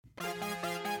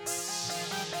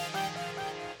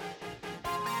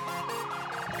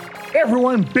Hey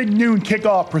everyone, Big Noon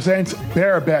Kickoff presents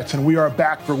Bear Bets, and we are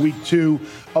back for week 2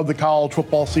 of the college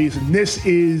football season. This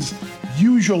is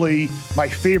usually my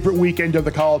favorite weekend of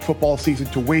the college football season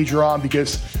to wager on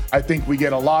because I think we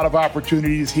get a lot of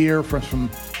opportunities here from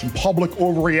some public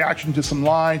overreaction to some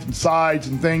lines and sides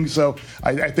and things. So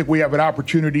I think we have an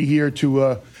opportunity here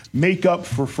to make up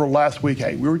for last week.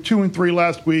 Hey, we were 2-3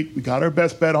 last week. We got our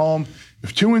best bet home.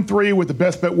 If 2-3 with the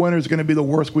best bet winner is going to be the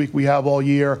worst week we have all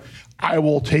year, I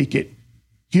will take it.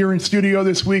 Here in studio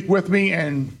this week with me,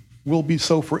 and will be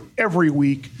so for every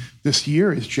week this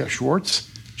year, is Jeff Schwartz.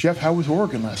 Jeff, how was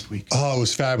Oregon last week? Oh, it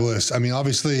was fabulous. I mean,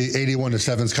 obviously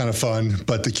 81-7 is kind of fun,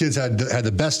 but the kids had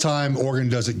the best time. Oregon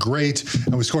does it great,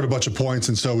 and we scored a bunch of points,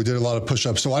 and so we did a lot of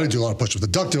push-ups. So I didn't do a lot of push-ups. The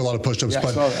Duck did a lot of push-ups, yeah,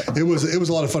 but it was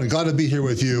a lot of fun. Glad to be here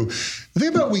with you. The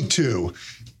thing about week 2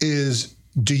 is,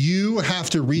 do you have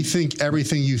to rethink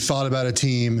everything you thought about a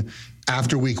team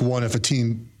after week 1 if a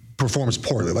team performs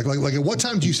poorly? Like at what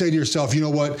time do you say to yourself, you know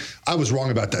what, I was wrong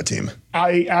about that team?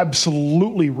 I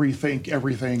absolutely rethink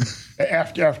everything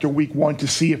after week 1 to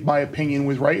see if my opinion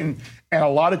was right. And a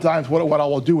lot of times what I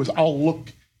will do is I'll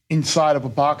look inside of a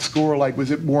box score, like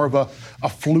was it more of a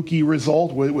fluky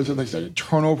result? Was it like a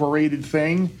turnover rated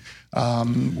thing?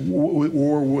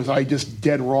 Or was I just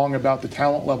dead wrong about the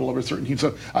talent level of a certain team?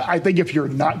 So I think if you're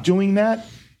not doing that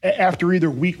after either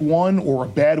week 1 or a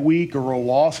bad week or a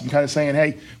loss and kind of saying,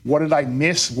 hey, what did I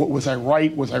miss? What was I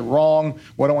right? Was I wrong?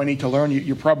 What do I need to learn?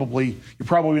 You're probably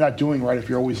not doing right if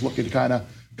you're always looking to kind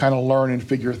of learn and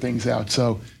figure things out.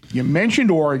 So you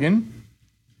mentioned Oregon.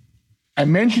 I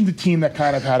mentioned the team that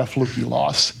kind of had a fluky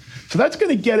loss. So that's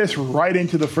going to get us right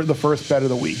into the first bet of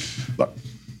the week. Look,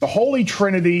 the holy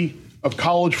trinity of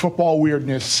college football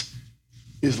weirdness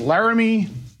is Laramie,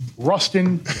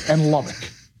 Ruston, and Lubbock.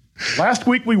 Last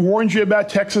week, we warned you about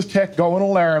Texas Tech going to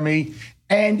Laramie,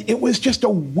 and it was just a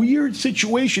weird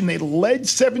situation. They led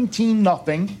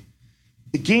 17-0.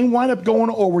 The game wound up going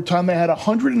to overtime. They had a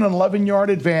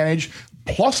 111-yard advantage,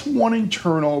 +1 in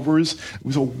turnovers. It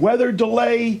was a weather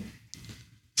delay.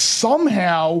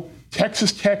 Somehow,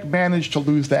 Texas Tech managed to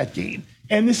lose that game.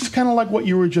 And this is kind of like what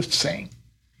you were just saying.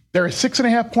 They're a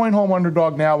 6.5-point home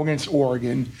underdog now against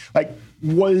Oregon. Like,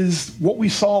 was what we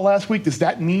saw last week, does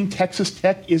that mean Texas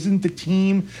Tech isn't the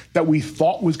team that we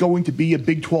thought was going to be a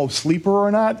Big 12 sleeper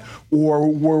or not?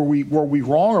 Or were we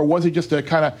wrong? Or was it just a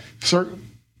kind of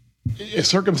a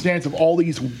circumstance of all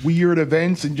these weird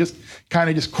events and just kind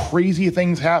of just crazy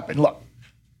things happen? Look,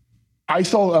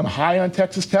 I'm high on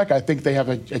Texas Tech. I think they have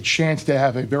a chance to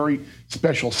have a very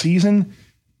special season.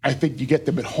 I think you get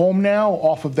them at home now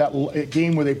off of that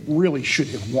game where they really should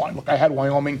have won. Look, I had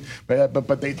Wyoming,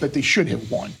 but they should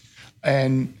have won.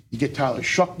 And you get Tyler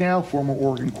Shuck now, former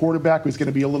Oregon quarterback, who's going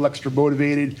to be a little extra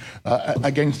motivated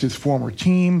against his former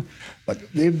team. But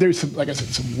there's some, like I said,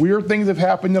 some weird things have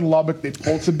happened in Lubbock. They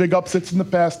pulled some big upsets in the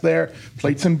past there,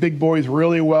 played some big boys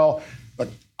really well. But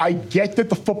I get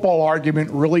that the football argument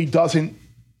really doesn't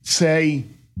say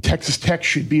Texas Tech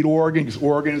should beat Oregon because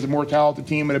Oregon is a more talented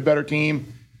team and a better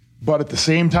team. But at the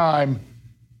same time,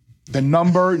 the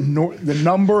number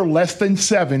less than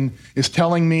 7 is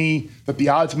telling me that the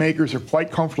odds makers are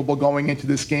quite comfortable going into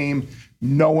this game,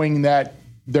 knowing that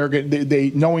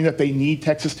knowing that they need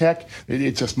Texas Tech.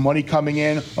 It's just money coming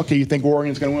in. Okay, you think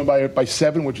Oregon's going to win by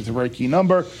 7, which is a very key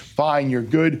number. Fine, you're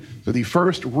good. So the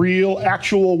first real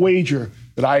actual wager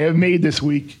that I have made this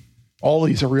week, all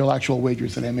these are real actual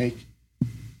wagers that I make,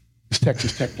 is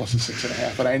Texas Tech plus a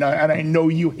 6.5. And I know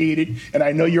you hate it, and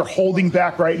I know you're holding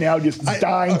back right now, just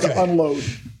dying to unload.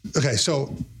 Okay,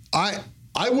 so I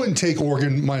wouldn't take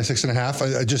Oregon minus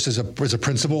 6.5. Just as a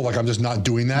principle, like I'm just not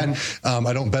doing that. Mm-hmm.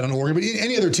 I don't bet on Oregon, but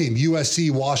any other team, USC,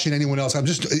 Washington, anyone else,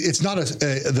 it's not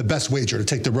the best wager to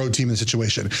take the road team in the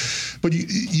situation. But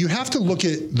you have to look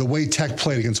at the way Tech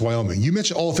played against Wyoming. You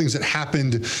mentioned all the things that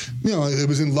happened. It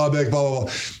was in Lubbock, blah, blah,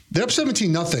 blah. They're up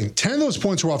 17-0. 10 of those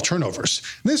points were off turnovers.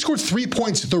 And they scored 3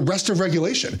 points the rest of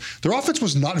regulation. Their offense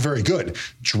was not very good.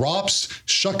 Drops,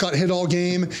 Shuck got hit all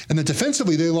game, and then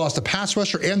defensively they lost a pass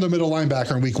rusher and their middle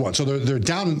linebacker in week 1. So they're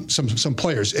down some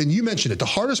players. And you mentioned it. The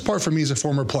hardest part for me as a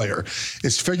former player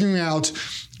is figuring out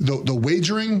the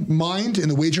wagering mind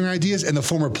and the wagering ideas and the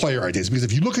former player ideas. Because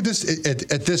if you look at this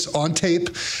at this on tape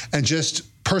and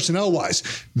just personnel-wise,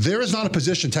 there is not a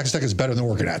position Texas Tech is better than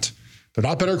Oregon at. They're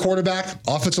not better quarterback,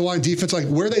 offensive line, defense. Like,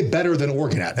 where are they better than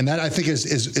Oregon at? And that, I think,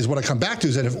 is what I come back to,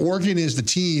 is that if Oregon is the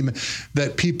team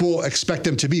that people expect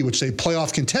them to be, which is a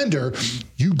playoff contender,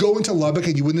 you go into Lubbock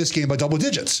and you win this game by double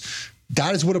digits.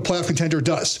 That is what a playoff contender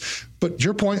does. But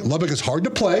your point, Lubbock is hard to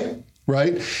play.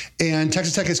 right? And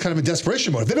Texas Tech is kind of in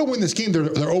desperation mode. If they don't win this game, they're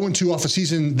 0-2 off a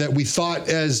season that we thought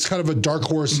as kind of a dark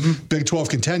horse Big 12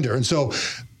 contender. And so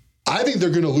I think they're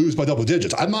going to lose by double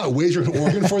digits. I'm not wagering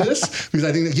Oregon for this because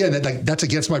I think, again, that's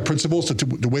against my principles to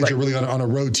wager really on a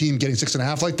road team getting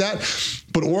 6.5 like that.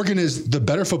 But Oregon is the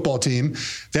better football team.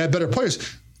 They have better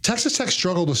players. Texas Tech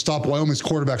struggled to stop Wyoming's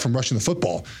quarterback from rushing the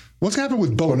football. What's going to happen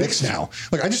with Bo Nix now?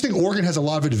 Like, I just think Oregon has a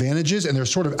lot of advantages, and they're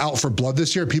sort of out for blood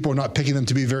this year. People are not picking them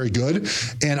to be very good,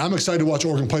 and I'm excited to watch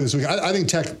Oregon play this week. I think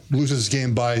Tech loses this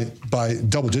game by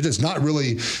double digits. Not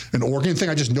really an Oregon thing.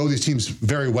 I just know these teams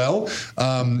very well.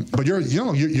 But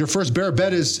your first bear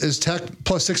bet is Tech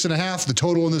plus 6.5. The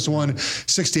total in this one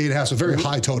 68.5. So very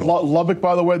high total. Lubbock,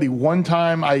 by the way, the one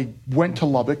time I went to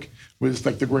Lubbock was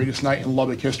like the greatest night in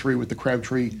Lubbock history with the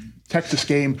Crabtree Texas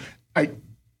game.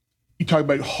 You talk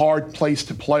about hard place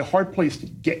to play, hard place to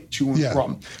get to and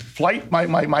from. Flight, my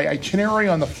itinerary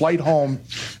on the flight home,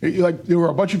 there were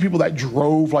a bunch of people that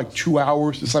drove like 2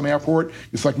 hours to some airport.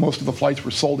 It's like most of the flights were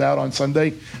sold out on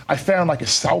Sunday. I found like a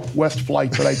Southwest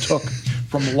flight that I took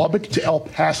from Lubbock to El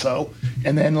Paso,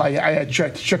 and then like I had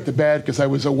checked the bag because I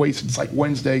was away since like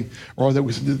Wednesday, or there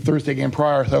was the Thursday game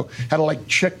prior, so had to like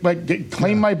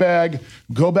claim my bag,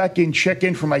 go back in, check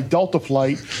in for my Delta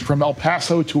flight from El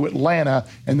Paso to Atlanta,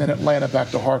 and then Atlanta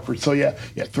back to Hartford. So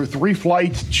for 3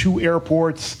 flights, 2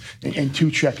 airports, and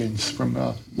 2 check-ins from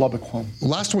Lubbock home.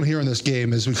 Last one here in this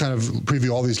game as we kind of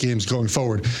preview all these games going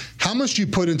forward. How much do you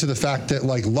put into the fact that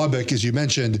like Lubbock, as you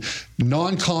mentioned,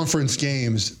 non-conference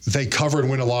games, they cover and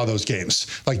win a lot of those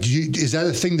games? Like, is that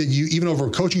a thing that you, even over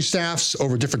coaching staffs,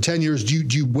 over different tenures,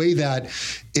 do you weigh that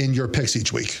in your picks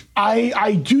each week?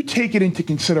 I do take it into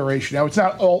consideration. Now, it's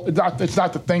not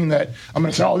the thing that I'm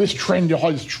going to say, oh, this trend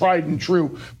is tried and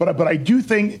true. But I do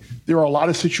think there are a lot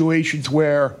of situations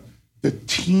where the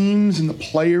teams and the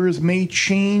players may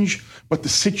change, but the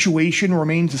situation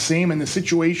remains the same. And the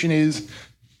situation is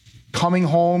coming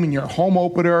home in your home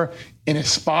opener in a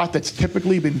spot that's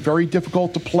typically been very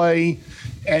difficult to play.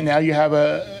 And now you have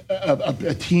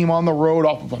a team on the road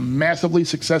off of a massively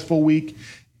successful week.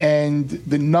 And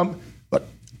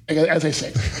as I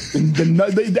say,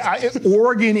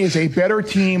 Oregon is a better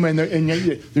team, and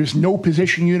there's no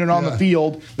position unit on the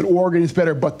field that Oregon is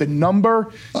better. But the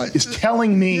number is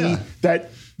telling me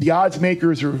that the odds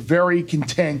makers are very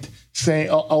content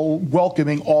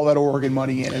welcoming all that Oregon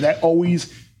money in, and that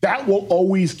will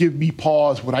always give me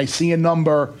pause when I see a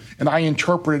number and I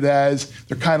interpret it as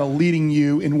they're kind of leading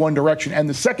you in one direction. And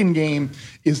the second game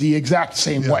is the exact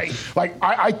same way. Like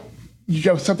you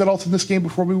have something else in this game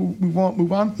before we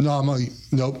move on? No,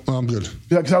 nope, I'm good.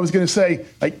 Because I was going to say,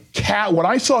 like Cal, when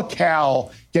I saw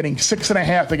Cal getting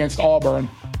 6.5 against Auburn,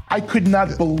 I could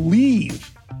not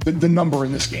believe the number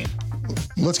in this game.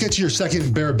 Let's get to your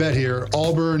second bear bet here.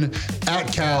 Auburn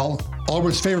at Cal.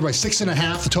 Auburn's favored by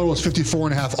 6.5. The total is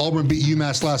 54.5. Auburn beat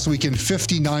UMass last weekend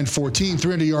 59-14,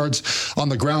 300 yards on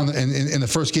the ground in the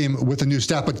first game with a new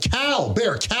stat. But Cal,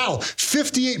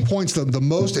 58 points, the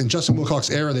most in Justin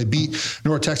Wilcox's era. They beat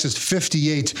North Texas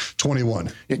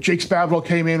 58-21. Yeah, Jake Spavital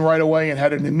came in right away and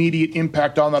had an immediate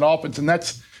impact on that offense, and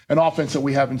that's an offense that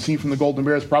we haven't seen from the Golden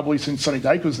Bears probably since Sonny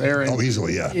Dykes was there. And,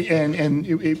 easily, yeah.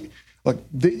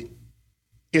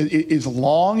 As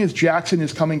long as Jackson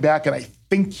is coming back, and I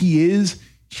think he is,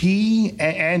 he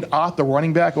and Ott, the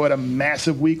running back, who had a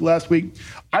massive week last week,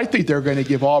 I think they're going to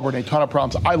give Auburn a ton of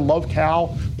problems. I love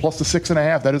Cal plus the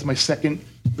 6.5. That is my second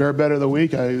bear bet of the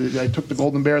week. I took the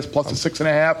Golden Bears plus the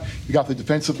 6.5. You got the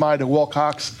defensive mind of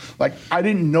Wilcox. Like, I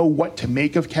didn't know what to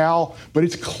make of Cal, but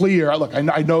it's clear. Look,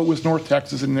 I know it was North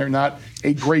Texas, and they're not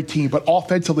a great team, but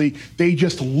offensively, they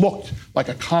just looked like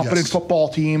a competent football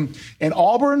team. And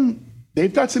Auburn,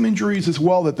 they've got some injuries as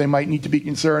well that they might need to be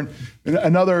concerned.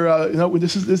 Another,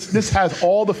 this has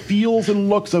all the feels and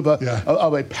looks of a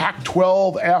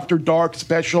Pac-12 after dark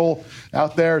special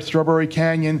out there, Strawberry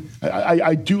Canyon.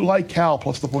 I do like Cal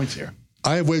plus the points here.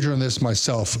 I have wagered on this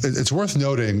myself. It's worth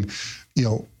noting,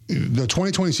 the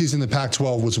 2020 season in the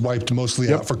Pac-12 was wiped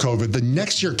mostly out for COVID. The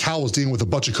next year, Cal was dealing with a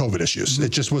bunch of COVID issues.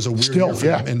 It just was a weird year for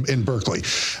them in Berkeley.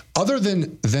 Other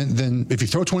than if you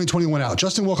throw 2021 out,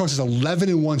 Justin Wilcox is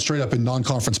 11-1 straight up in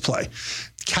non-conference play.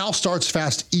 Cal starts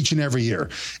fast each and every year.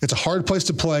 It's a hard place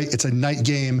to play. It's a night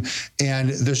game. And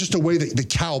there's just a way that the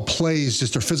Cal plays,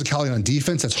 just their physicality on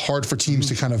defense, that's hard for teams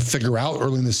to kind of figure out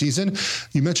early in the season.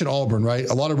 You mentioned Auburn, right?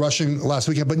 A lot of rushing last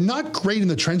weekend, but not great in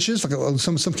the trenches, like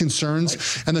some concerns.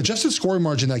 Right. And the adjusted scoring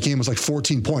margin in that game was like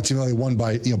 14 points. Even though they won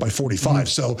by 45.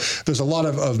 So there's a lot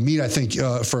of meat, I think,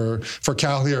 for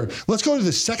Cal here. Let's go to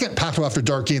the second Pac-12 after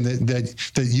dark game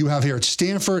that you have here. It's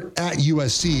Stanford at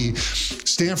USC.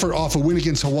 Stanford off a win against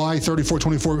against Hawaii,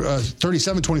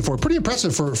 37-24. Pretty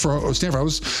impressive for Stanford.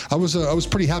 I was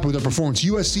pretty happy with their performance.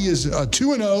 USC is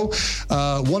 2-0,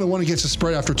 1-1 against the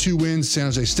spread after 2 wins. San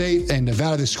Jose State and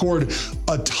Nevada, they scored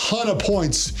a ton of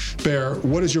points. Bear,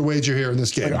 what is your wager here in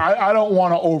this game? I don't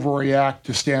want to overreact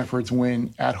to Stanford's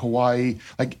win at Hawaii.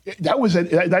 Like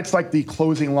that's like the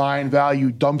closing line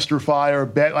value dumpster fire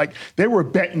bet. Like they were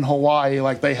betting Hawaii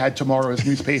like they had tomorrow's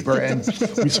newspaper, and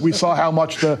we saw how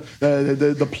much the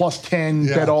 +10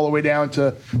 bet all the way down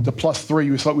to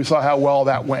 +3. We saw how well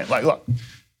that went. Like, look,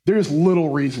 there's little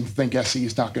reason to think SC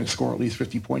is not going to score at least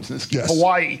 50 points in this game.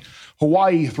 Yes.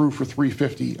 Hawaii threw for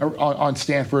 350 on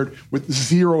Stanford with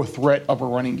zero threat of a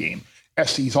running game.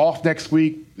 SC's off next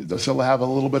week, so they'll have a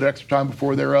little bit of extra time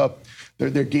before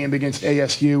their game against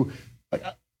ASU. Like,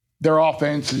 their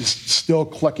offense is still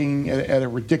clicking at a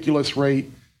ridiculous rate.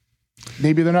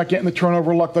 Maybe they're not getting the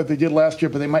turnover luck like they did last year,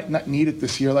 but they might not need it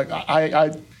this year. Like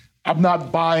I'm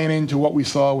not buying into what we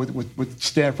saw with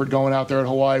Stanford going out there at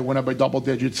Hawaii, winning by double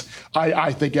digits.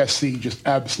 I think SC just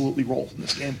absolutely rolls in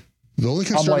this game. The only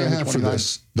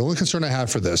concern I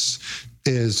have for this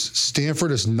is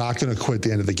Stanford is not going to quit at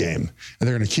the end of the game, and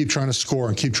they're going to keep trying to score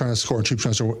and keep trying to score and keep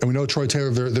trying to score. And we know Troy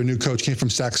Taylor, their new coach, came from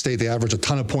Sac State. They average a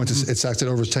ton of points at Sac State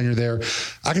over his tenure there.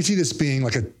 I can see this being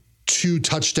like a 2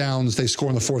 touchdowns. They score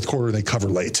in the fourth quarter. They cover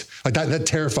late. Like that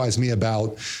terrifies me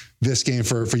about this game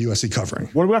for USC covering.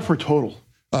 What about for total?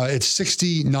 It's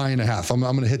 69.5. I'm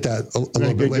going to hit that a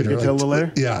little bit later. Get that a little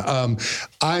later? Yeah.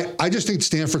 I just think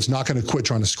Stanford's not going to quit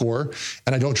trying to score,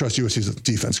 and I don't trust USC's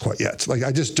defense quite yet. Like,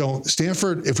 I just don't.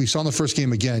 Stanford, if we saw in the first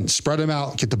game again, spread them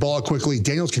out, get the ball out quickly.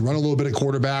 Daniels can run a little bit at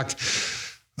quarterback.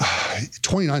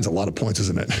 29 is a lot of points,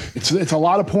 isn't it? It's a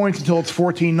lot of points until it's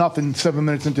 14-0 7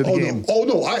 minutes into the game.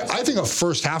 No. I think a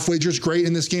first half wager is great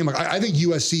in this game. Like, I think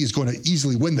USC is going to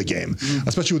easily win the game,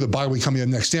 especially with the bye week coming up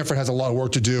next. Stanford has a lot of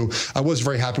work to do. I was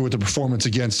very happy with the performance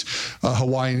against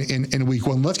Hawaii in week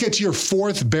 1. Let's get to your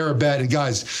fourth Bear bet. And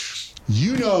guys,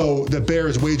 you know the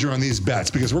Bears wager on these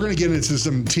bets because we're going to get into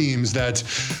some teams that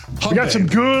we got some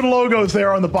good logos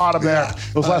there on the bottom there.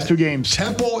 Those last 2 games.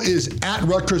 Temple is at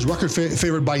Rutgers. Rutgers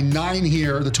favored by 9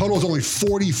 here. The total is only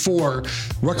 44.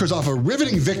 Rutgers off a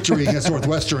riveting victory against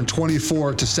Northwestern,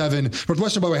 24-7.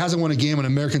 Northwestern, by the way, hasn't won a game on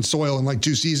American soil in like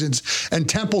 2 seasons. And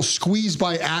Temple squeezed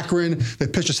by Akron. They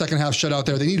pitched a second half shutout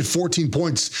there. They needed 14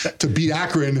 points to beat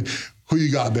Akron. Who you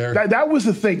got, Bear? That was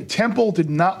the thing. Temple did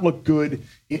not look good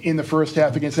in the first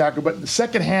half against Akron, but in the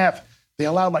second half, they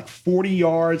allowed like 40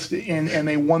 yards and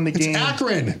they won the game. It's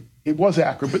Akron. It was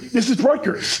Akron, but this is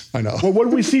Rutgers. I know. Well, what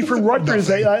do we see from Rutgers?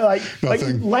 Nothing. Like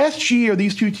last year,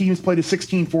 these 2 teams played a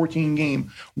 16-14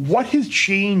 game. What has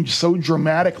changed so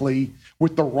dramatically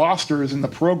with the rosters and the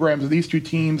programs of these 2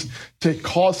 teams to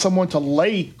cause someone to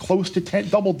lay close to 10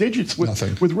 double digits with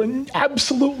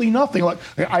absolutely nothing? Like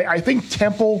I think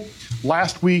Temple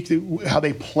last week, how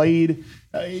they played,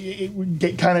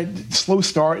 it kind of slow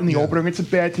start in the opener. It's a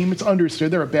bad team. It's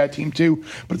understood. They're a bad team too.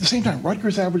 But at the same time,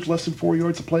 Rutgers averaged less than 4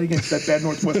 yards to play against that bad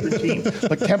Northwestern team.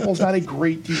 Like Temple's not a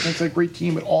great defense, a great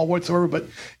team at all whatsoever, but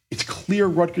it's clear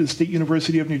Rutgers, State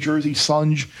University of New Jersey,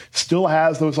 Sunge, still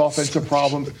has those offensive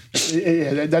problems.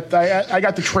 I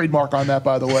got the trademark on that,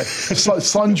 by the way.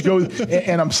 Sunge goes,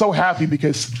 and I'm so happy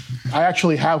because I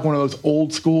actually have one of those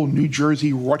old school New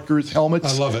Jersey Rutgers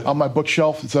helmets. I love it. On my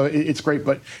bookshelf, so it's great.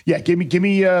 But yeah, give me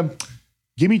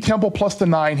Temple plus the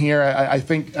 9 here. I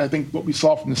think what we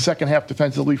saw from the second half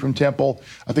defensively from Temple,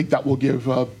 I think that will give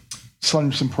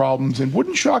Sunge some problems, and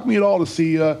wouldn't shock me at all to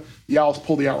see the Owls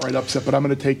pull the outright upset. But I'm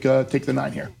going to take the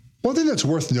 9 here. One thing that's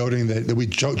worth noting that we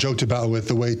joked about with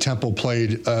the way Temple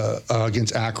played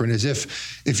against Akron is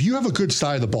if you have a good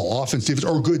side of the ball, offense, defense,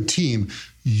 or a good team,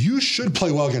 you should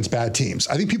play well against bad teams.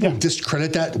 I think people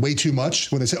discredit that way too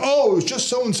much when they say, oh, it was just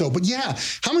so-and-so. But yeah,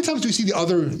 how many times do we see the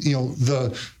other,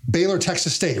 the Baylor,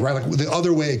 Texas State, right? Like the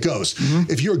other way it goes.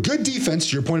 If you're a good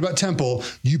defense, to your point about Temple,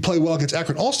 you play well against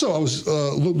Akron. Also, I was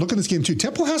looking at this game too.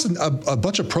 Temple has a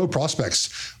bunch of pro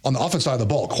prospects on the offense side of the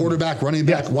ball. Quarterback, running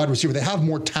back, wide receiver. They have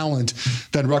more talent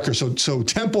than Rutgers. So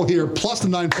Temple here, plus the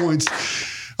 9 points.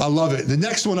 I love it. The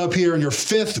next one up here in your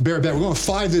 5th Bear bet. We're going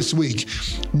 5 this week.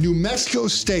 New Mexico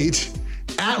State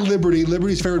at Liberty.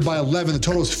 Liberty's favored by 11. The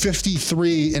total is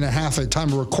 53.5 at the time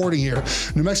of recording here.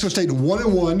 New Mexico State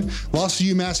 1-1, lost to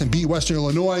UMass and beat Western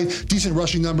Illinois. Decent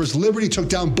rushing numbers. Liberty took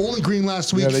down Bowling Green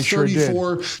last week.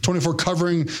 34-24,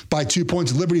 covering by 2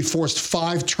 points. Liberty forced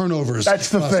 5 turnovers. That's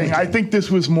the thing. Weekend. I think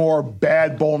this was more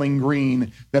bad Bowling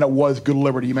Green than it was good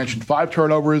Liberty. You mentioned 5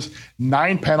 turnovers,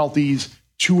 9 penalties,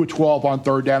 2 of 12 on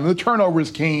third down. And the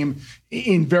turnovers came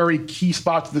in very key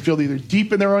spots of the field, either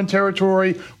deep in their own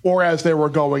territory or as they were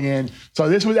going in. So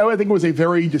this was, I think, was a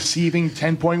very deceiving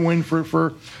 10-point win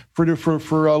for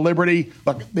Liberty.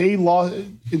 Look, they lost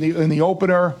in the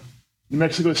opener. New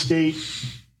Mexico State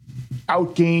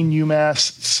outgained UMass,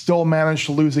 still managed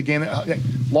to lose a game,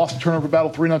 lost the turnover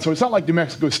battle 3-0. So it's not like New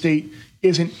Mexico State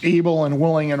isn't able and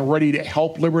willing and ready to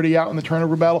help Liberty out in the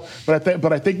turnover battle.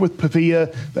 But I think with Pavia,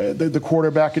 the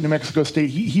quarterback in New Mexico State,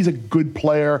 he's a good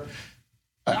player.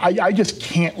 I just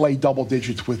can't lay double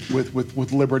digits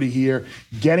with Liberty here.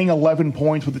 Getting 11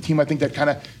 points with a team, I think, that kind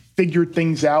of figured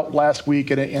things out last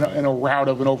week in a rout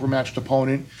of an overmatched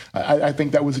opponent. I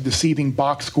think that was a deceiving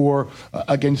box score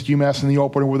against UMass in the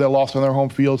opener where they lost on their home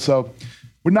field. So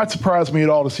would not surprise me at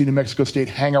all to see New Mexico State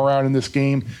hang around in this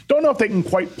game. Don't know if they can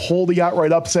quite pull the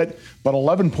outright upset, but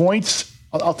 11 points,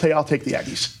 I'll take the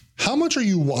Aggies. How much are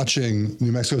you watching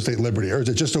New Mexico State Liberty, or is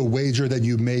it just a wager that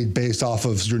you made based off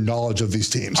of your knowledge of these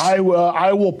teams? I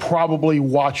will probably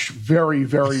watch very,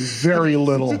 very, very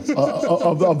little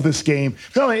of this game.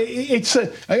 No, it's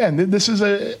again, this is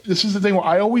the thing where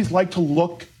I always like to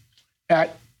look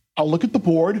at. I'll look at the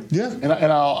board, and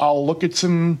I'll look at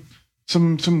some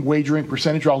wagering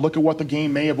percentage, or I'll look at what the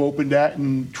game may have opened at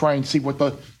and try and see what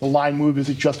the line move is,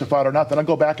 it justified or not. Then I'll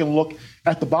go back and look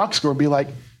at the box score and be like,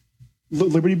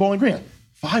 Liberty Bowling Green,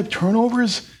 5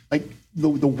 turnovers, like the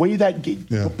way that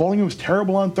Bowling was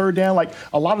terrible on third down, like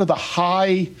a lot of the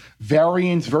high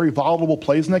variance, very volatile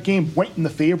plays in that game went in the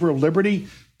favor of Liberty.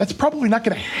 That's probably not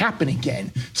going to happen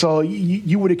again. So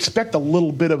you would expect a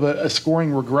little bit of a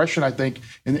scoring regression, I think,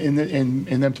 in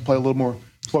them to play a little more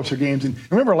closer games. And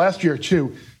remember last year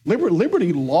too,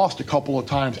 Liberty lost a couple of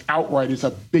times outright as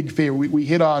a big favorite. We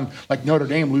hit on like Notre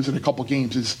Dame losing a couple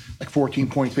games is like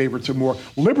 14-point favorites or more.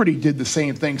 Liberty did the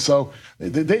same thing. So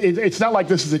it's not like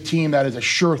this is a team that is a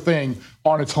sure thing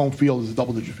on its home field as a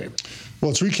double-digit favorite. Well,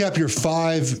 let's recap your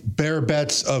 5 bear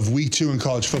bets of week 2 in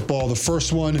college football. The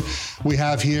first one we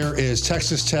have here is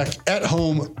Texas Tech at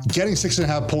home, getting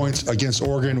 6.5 points against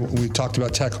Oregon. We talked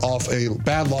about Tech off a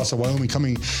bad loss at Wyoming,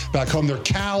 coming back home. They're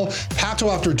Cal, Pac-12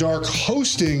 After Dark,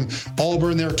 hosting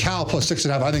Auburn. They're Cal plus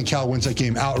 6.5. I think Cal wins that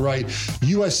game outright.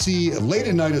 USC late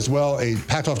at night as well, a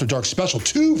Pac-12 After Dark special.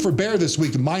 2 for Bear this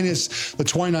week, minus the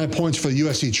 29 points for the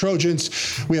USC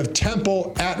Trojans. We have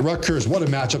Temple at Rutgers. What a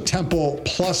matchup. Temple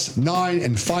plus 9.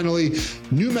 And finally,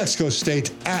 New Mexico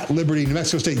State at Liberty. New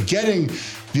Mexico State getting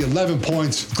the 11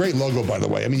 points. Great logo, by the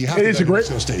way. I mean, you have to bet New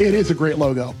Mexico State. It is a great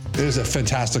logo. It is a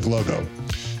fantastic logo.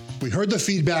 We heard the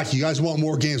feedback. You guys want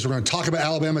more games. We're going to talk about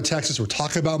Alabama, Texas. We're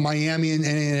talking about Miami and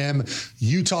A&M,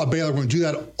 Utah, Baylor. We're going to do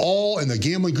that all in the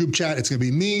gambling group chat. It's going to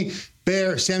be me,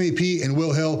 Bear, Sammy P, and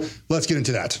Will Hill. Let's get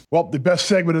into that. Well, the best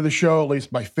segment of the show, at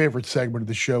least my favorite segment of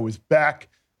the show, is back.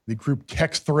 The group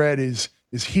text thread is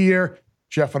here.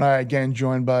 Jeff and I, again,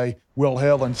 joined by Will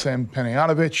Hill and Sam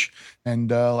Panayotovich.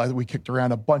 And we kicked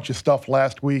around a bunch of stuff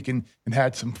last week and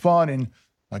had some fun. And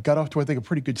got off to, I think, a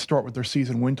pretty good start with their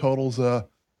season win totals.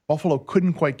 Buffalo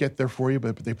couldn't quite get there for you,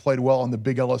 but they played well. And the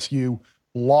big LSU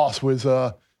loss was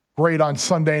great on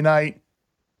Sunday night.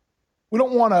 We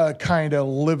don't want to kind of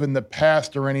live in the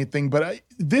past or anything, but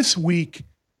this week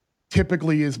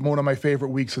typically is one of my favorite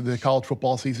weeks of the college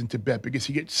football season to bet because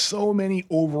you get so many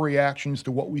overreactions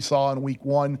to what we saw in week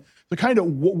 1. So kind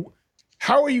of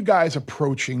how are you guys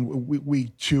approaching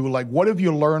week 2? Like, what have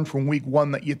you learned from week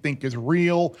 1 that you think is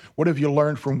real? What have you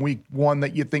learned from week 1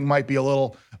 that you think might be a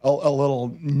little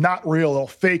not real, a little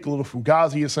fake, a little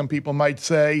fugazi, as some people might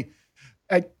say?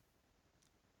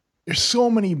 There's so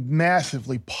many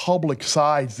massively public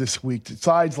sides this week.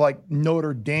 Sides like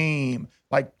Notre Dame,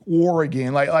 like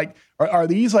Oregon, like are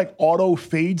these like auto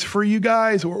fades for you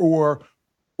guys, or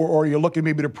are you looking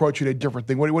maybe to approach it a different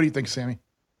thing? What do you think, Sammy?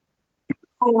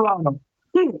 Colorado.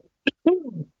 Going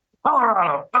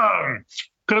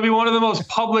to be one of the most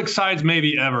public sides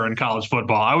maybe ever in college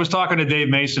football. I was talking to Dave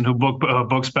Mason, who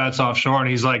books bets offshore, and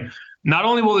he's like, not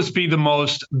only will this be the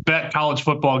most bet college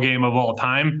football game of all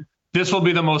time, this will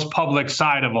be the most public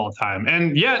side of all time.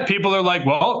 And yet people are like,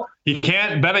 well, you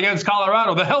can't bet against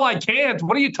Colorado. The hell I can't.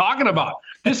 What are you talking about?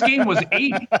 This game was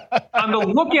 8 on the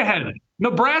look ahead.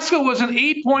 Nebraska was an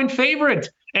 8-point favorite.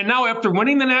 And now after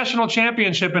winning the national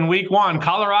championship in week 1,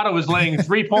 Colorado is laying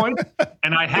 3 points.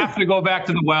 And I have to go back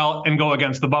to the well and go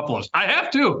against the Buffaloes. I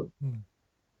have to.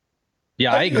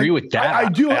 Yeah, I agree with that. I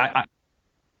do.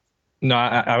 No,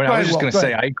 I was just going to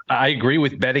say, I agree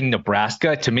with betting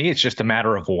Nebraska. To me, it's just a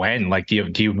matter of when. Like, do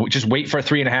you just wait for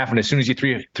 3.5, and as soon as you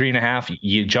 3.5,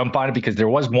 you jump on it? Because there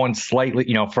was one slightly,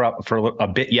 for a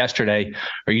bit yesterday,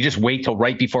 or you just wait till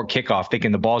right before kickoff,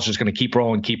 thinking the ball's just going to keep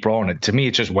rolling. And to me,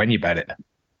 it's just when you bet it.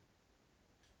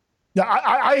 Yeah,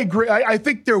 I agree. I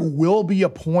think there will be a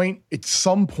point at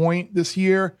some point this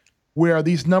year where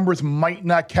these numbers might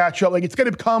not catch up. Like, it's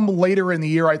going to come later in the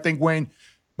year, I think, when.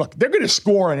 Look, they're going to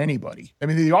score on anybody. I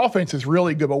mean, the offense is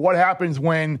really good, but what happens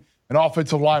when an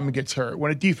offensive lineman gets hurt,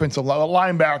 when a defensive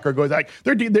linebacker goes like,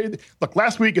 look,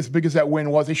 last week, as big as that win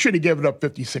was, they should have given up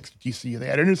 56 to TCU. They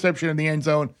had an interception in the end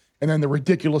zone, and then the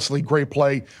ridiculously great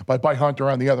play by Hunter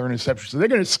on the other interception. So they're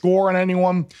going to score on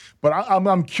anyone, but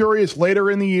I'm curious later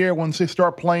in the year once they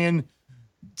start playing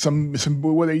some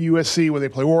whether USC, where they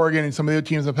play Oregon and some of the other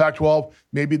teams in the Pac-12,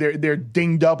 maybe they're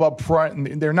dinged up front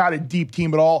and they're not a deep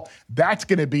team at all. That's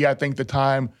going to be, I think, the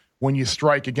time when you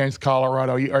strike against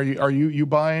Colorado. Are you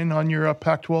buying on your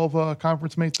Pac-12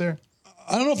 conference mate there?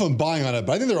 I don't know if I'm buying on it,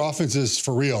 but I think their offense is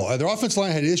for real. Their offense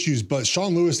line had issues, but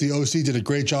Sean Lewis, the OC, did a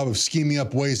great job of scheming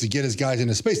up ways to get his guys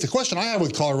into space. The question I have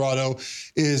with Colorado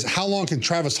is how long can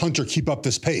Travis Hunter keep up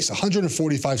this pace?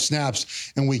 145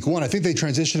 snaps in week 1. I think they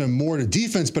transition him more to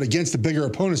defense, but against the bigger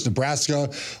opponents, Nebraska,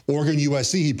 Oregon,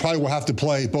 USC, he probably will have to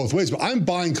play both ways. But I'm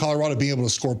buying Colorado being able to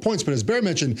score points. But as Bear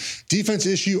mentioned, defense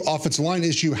issue, offensive line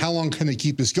issue, how long can they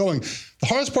keep this going? The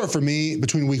hardest part for me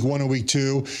between week 1 and week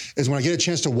 2 is when I get a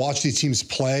chance to watch these teams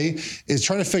play, is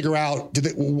trying to figure out,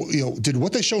 did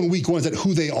what they show in week 1, is that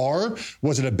who they are?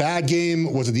 Was it a bad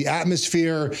game? Was it the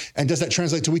atmosphere? And does that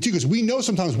translate to week 2? Because we know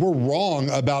sometimes we're wrong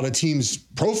about a team's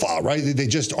profile, right? They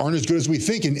just aren't as good as we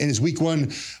think. And is week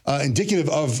 1 indicative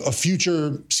of a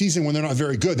future season when they're not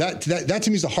very good? That to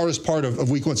me is the hardest part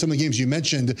of week 1. Some of the games you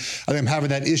mentioned, I think I'm having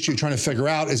that issue trying to figure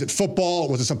out, is it football?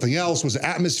 Was it something else? Was it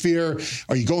atmosphere?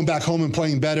 Are you going back home and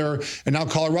playing better? And now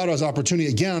Colorado has opportunity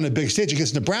again on a big stage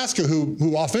against Nebraska, who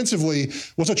offensively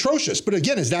was atrocious. But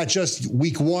again, is that just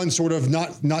week 1 sort of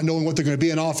not knowing what they're going to be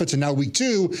in offense, and now week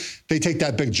 2 they take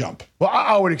that big jump? Well,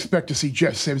 I would expect to see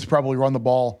Jeff Sims probably run the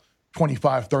ball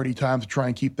 25, 30 times to try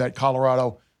and keep that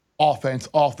Colorado offense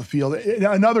off the field.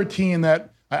 Another team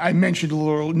that I mentioned a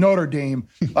little, Notre Dame,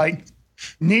 like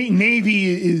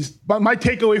Navy is, my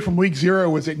takeaway from week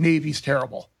 0 was that Navy's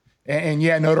terrible. And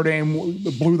yeah, Notre Dame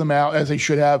blew them out, as they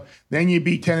should have. Then you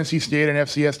beat Tennessee State, an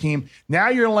FCS team. Now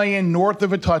you're laying north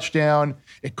of a touchdown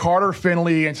at Carter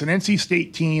Finley against an NC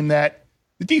State team that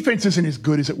the defense isn't as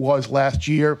good as it was last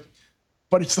year,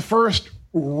 but it's the first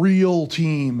real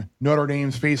team Notre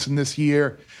Dame's facing this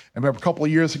year. I remember a couple of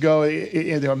years ago,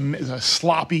 it was a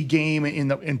sloppy game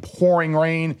in pouring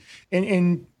rain.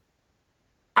 And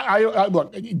I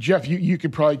look, Jeff, you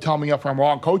could probably tell me if I'm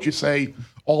wrong. Coaches say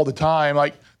all the time,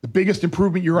 like, the biggest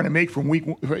improvement you're going to make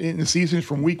in the season is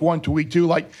from week 1 to week 2.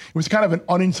 Like, it was kind of an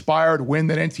uninspired win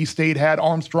that NC State had.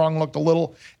 Armstrong looked a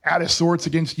little out of sorts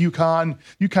against UConn.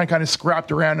 UConn kind of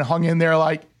scrapped around and hung in there.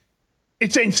 Like,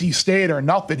 it's NC State or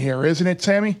nothing here, isn't it,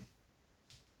 Sammy?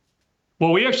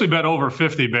 Well, we actually bet over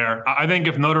 50, Bear. I think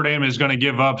if Notre Dame is going to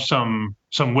give up some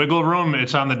wiggle room,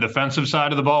 it's on the defensive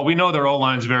side of the ball. We know their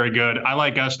O-line is very good. I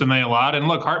like Estime a lot. And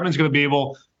look, Hartman's going to be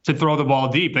able to throw the ball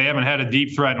deep. They haven't had a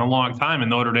deep threat in a long time in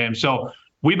Notre Dame. So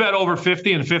we bet over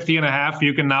 50 and 50.5.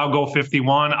 You can now go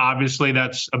 51. Obviously,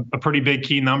 that's a pretty big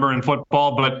key number in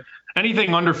football, but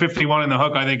anything under 51 in the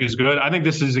hook, I think, is good. I think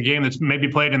this is a game that's maybe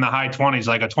played in the high 20s,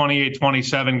 like a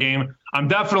 28-27 game. I'm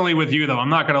definitely with you, though. I'm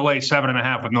not going to lay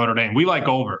 7.5 with Notre Dame. We like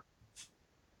over.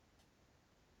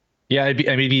 Yeah, it'd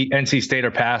be NC State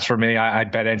or pass for me.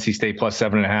 I'd bet NC State plus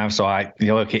 7.5.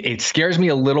 So look, it scares me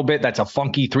a little bit. That's a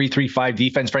funky 3-3-5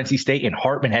 defense for NC State, and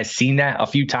Hartman has seen that a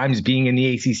few times being in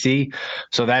the ACC.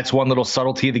 So that's one little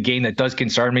subtlety of the game that does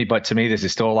concern me. But to me, this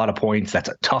is still a lot of points. That's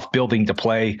a tough building to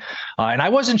play. And I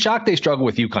wasn't shocked they struggled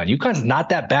with UConn. UConn's not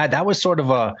that bad. That was sort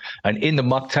of an in the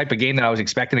muck type of game that I was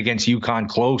expecting against UConn.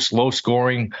 Close, low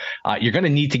scoring. You're going to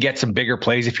need to get some bigger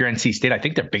plays if you're NC State. I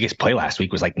think their biggest play last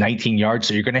week was like 19 yards.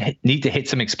 So you're going to need to hit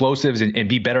some explosives and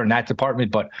be better in that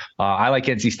department. But I like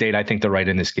NC State. I think they're right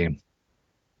in this game.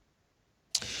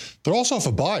 They're also off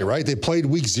a bye, right? They played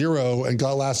week 0 and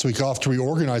got last week off to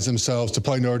reorganize themselves to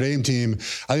play Notre Dame team.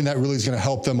 I think that really is going to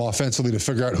help them offensively to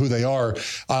figure out who they are.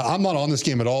 I'm not on this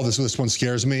game at all. This one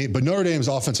scares me. But Notre Dame's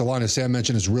offensive line, as Sam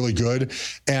mentioned, is really good.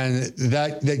 And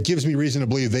that gives me reason to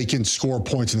believe they can score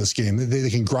points in this game.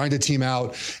 They can grind a team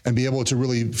out and be able to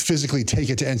really physically take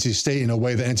it to NC State in a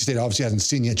way that NC State obviously hasn't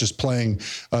seen yet, just playing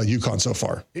UConn so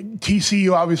far.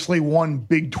 TCU obviously won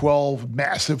Big 12,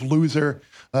 massive loser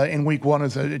in week 1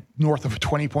 as a north of a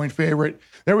 20-point favorite.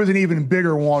 There was an even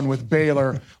bigger one with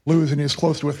Baylor losing as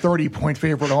close to a 30-point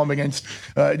favorite at home against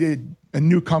a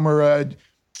newcomer,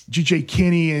 G.J.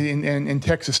 Kinney in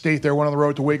Texas State. They're one on the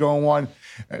road to Waco and won.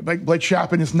 Blake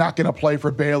Chapman is not going to play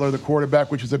for Baylor, the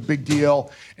quarterback, which is a big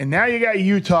deal. And now you got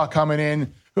Utah coming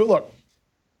in. Who, look,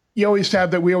 we always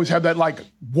have that like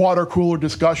water cooler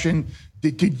discussion.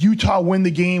 Did Utah win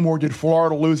the game or did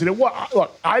Florida lose it? Well,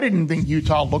 look, I didn't think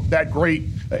Utah looked that great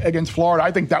against Florida.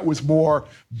 I think that was more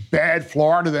bad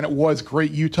Florida than it was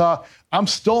great Utah. I'm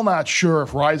still not sure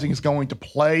if Rising is going to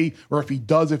play or if he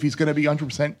does, if he's going to be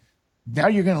 100%. Now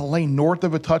you're going to lay north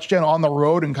of a touchdown on the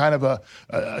road and kind of a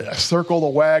circle the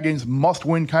wagons,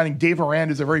 must-win kind of. Dave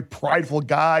Aranda is a very prideful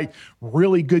guy,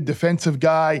 really good defensive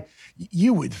guy.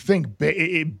 You would think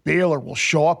Baylor will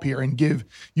show up here and give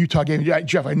Utah a game.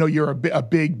 Jeff, I know you're a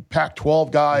big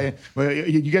Pac-12 guy.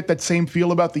 You get that same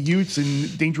feel about the Utes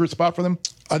and dangerous spot for them?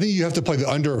 I think you have to play the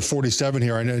under of 47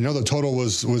 here. I know the total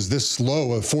was this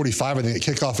low of 45. I think it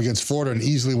kicked off against Florida and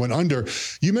easily went under.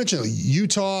 You mentioned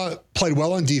Utah played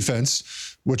well on defense,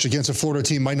 which against a Florida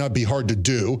team might not be hard to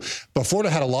do. But Florida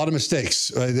had a lot of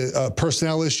mistakes,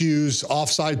 personnel issues,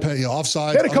 offside. They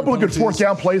had a couple of good fourth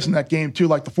down plays in that game too,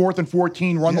 like the 4th and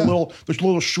 14, run the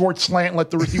little short slant, let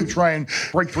the receiver try and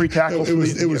break 3 tackles.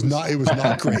 It was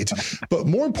not great. But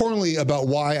more importantly about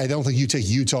why I don't think you take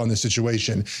Utah in this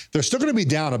situation, they're still going to be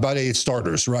down about 8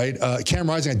 starters, right? Cam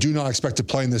Rising, I do not expect to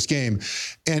play in this game.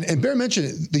 And Bear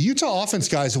mentioned the Utah offense,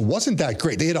 guys, wasn't that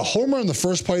great. They had a homer on the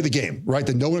first play of the game, right,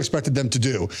 that no one expected them to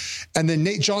do. And then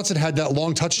Nate Johnson had that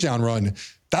long touchdown run.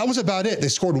 That was about it. They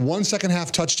scored 1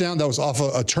 second-half touchdown. That was off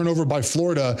a turnover by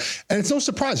Florida. And it's no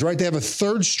surprise, right? They have a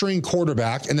 3rd-string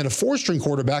quarterback and then a 4th-string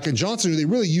quarterback. And Johnson, who they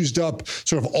really used up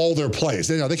sort of all their plays.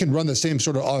 They can run the same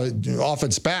sort of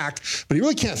offense back, but he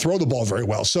really can't throw the ball very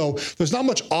well. So there's not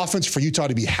much offense for Utah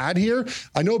to be had here.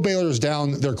 I know Baylor is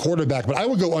down their quarterback, but I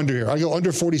would go under here. I go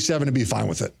under 47 and be fine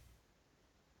with it.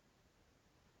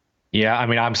 Yeah, I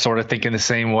mean, I'm sort of thinking the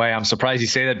same way. I'm surprised you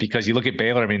say that because you look at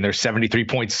Baylor. I mean, there's 73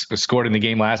 points scored in the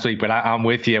game last week, but I'm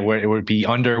with you where it would be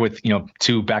under with,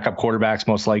 2 backup quarterbacks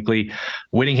most likely.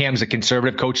 Whittingham's a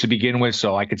conservative coach to begin with,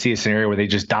 so I could see a scenario where they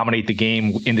just dominate the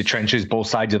game in the trenches, both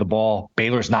sides of the ball.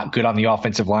 Baylor's not good on the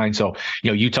offensive line, so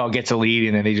Utah gets a lead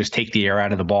and then they just take the air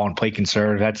out of the ball and play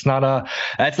conservative. That's not a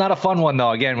fun one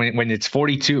though. Again, when it's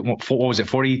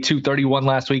 42-31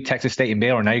 last week, Texas State and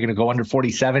Baylor. Now you're going to go under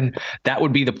 47. That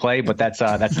would be the play. But that's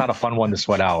not a fun one to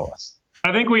sweat out.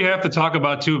 I think we have to talk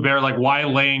about too, Bear, like why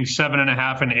laying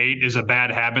 7.5 and 8 is a bad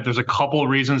habit. There's a couple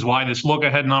of reasons why. This look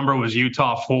ahead number was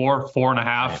Utah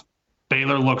 4.5.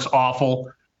 Baylor looks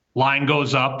awful. Line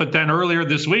goes up. But then earlier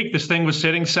this week, this thing was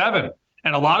sitting 7.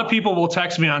 And a lot of people will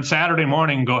text me on Saturday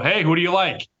morning and go, hey, who do you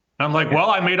like? And I'm like, well,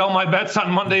 I made all my bets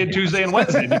on Monday and Tuesday and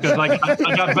Wednesday because I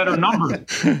got better numbers.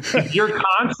 If you're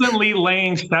constantly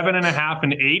laying 7.5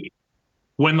 and 8,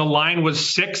 when the line was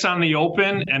 6 on the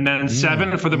open and then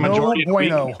 7 for the majority of the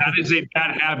week, that is a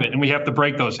bad habit, and we have to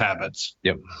break those habits.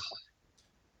 Yep.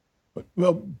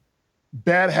 Well,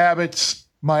 bad habits.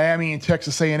 Miami and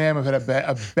Texas A&M have had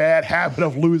a bad habit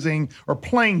of losing or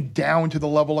playing down to the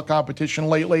level of competition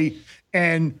lately.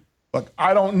 And look,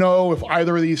 I don't know if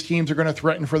either of these teams are going to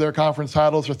threaten for their conference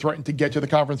titles or threaten to get to the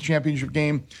conference championship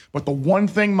game. But the one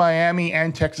thing Miami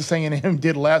and Texas A&M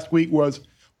did last week was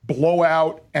blow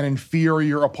out an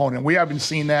inferior opponent. We haven't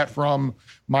seen that from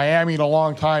Miami in a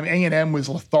long time. A&M was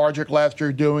lethargic last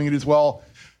year doing it as well.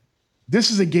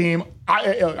 This is a game.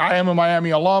 I am a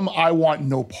Miami alum. I want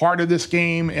no part of this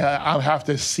game. I'll have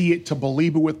to see it to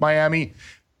believe it with Miami.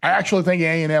 I actually think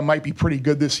A&M might be pretty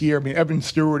good this year. I mean, Evan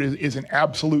Stewart is an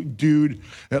absolute dude.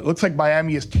 It looks like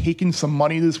Miami has taken some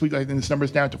money this week. I think this number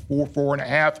is down to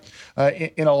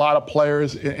 4.5 in a lot of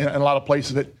players, in a lot of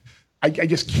places that I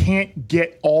just can't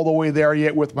get all the way there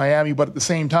yet with Miami. But at the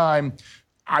same time,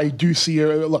 I do see,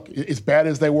 look, as bad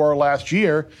as they were last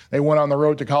year, they went on the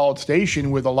road to College Station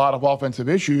with a lot of offensive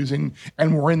issues and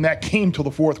were in that game till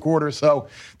the 4th quarter. So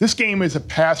this game is a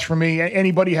pass for me.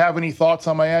 Anybody have any thoughts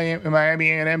on Miami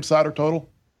A&M side or total?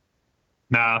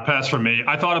 Nah, pass for me.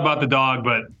 I thought about the dog,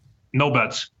 but no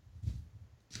bets.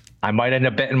 I might end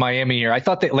up betting Miami here. I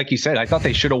thought that, like you said, I thought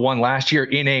they should have won last year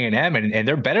in A&M, and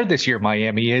they're better this year,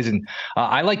 Miami is. And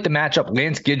I like the matchup.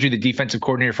 Lance Guidry, the defensive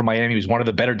coordinator for Miami, was one of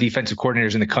the better defensive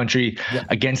coordinators in the country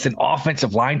against an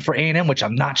offensive line for A&M, which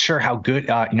I'm not sure how good,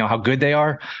 how good they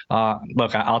are.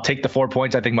 Look, I'll take the 4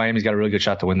 points. I think Miami's got a really good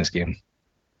shot to win this game.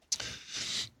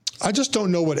 I just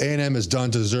don't know what A&M has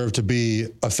done to deserve to be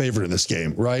a favorite in this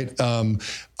game, right?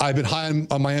 I've been high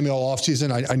on Miami all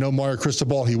offseason. I know Mario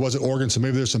Cristobal. He was at Oregon, so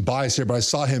maybe there's some bias here, but I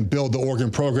saw him build the Oregon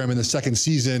program in the second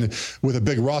season with a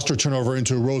big roster turnover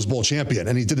into a Rose Bowl champion.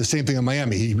 And he did the same thing in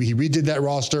Miami. He redid that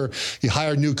roster. He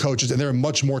hired new coaches, and they're a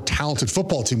much more talented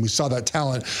football team. We saw that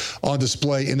talent on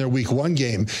display in their week 1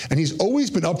 game. And he's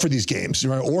always been up for these games.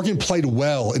 Right? Oregon played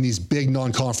well in these big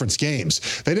non-conference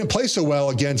games. They didn't play so well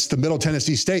against the Middle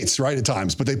Tennessee States, right, at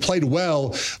times, but they played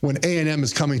well when A&M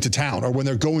is coming to town or when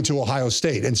they're going to Ohio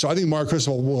State. And so I think Mark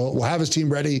Cristobal will have his team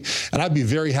ready, and I'd be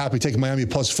very happy taking Miami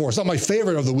 +4. It's not my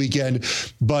favorite of the weekend,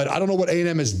 but I don't know what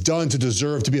A&M has done to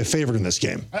deserve to be a favorite in this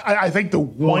game. I think the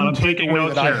one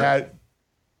takeaway that I had...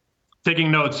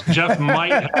 Taking notes. Jeff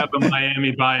might have a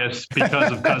Miami bias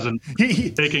because of Cousin.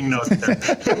 Taking notes there.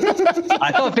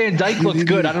 I thought Van Dyke looked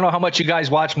good. I don't know how much you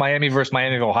guys watched Miami versus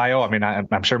Miami of Ohio. I mean,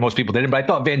 I'm sure most people didn't, but I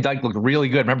thought Van Dyke looked really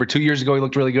good. Remember 2 years ago, he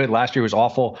looked really good. Last year was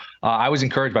awful. I was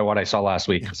encouraged by what I saw last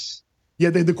week. Yeah,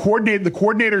 the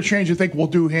coordinator change, I think, will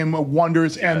do him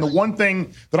wonders. And the one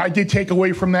thing that I did take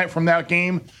away from that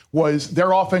game was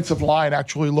their offensive line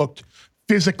actually looked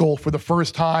physical for the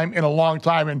first time in a long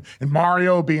time. And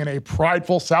Mario, being a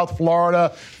prideful South Florida,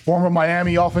 former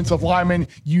Miami offensive lineman,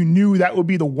 you knew that would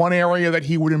be the one area that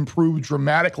he would improve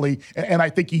dramatically. And I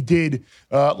think he did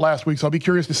last week. So I'll be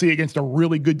curious to see against a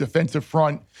really good defensive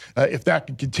front if that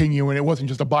could continue and it wasn't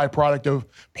just a byproduct of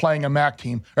playing a MAC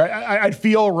team. I'd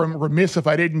feel remiss if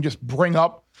I didn't just bring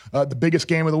up the biggest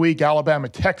game of the week, Alabama,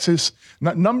 Texas.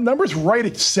 Numbers right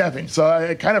at 7. So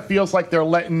it kind of feels like they're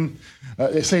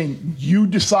saying you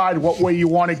decide what way you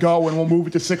want to go, and we'll move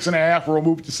it to 6.5 or we'll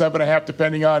move it to 7.5,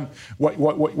 depending on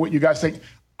what you guys think.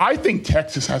 I think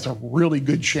Texas has a really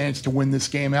good chance to win this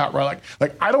game outright.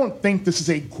 Like I don't think this is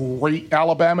a great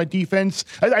Alabama defense.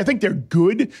 I think they're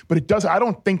good, but I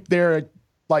don't think they're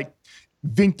like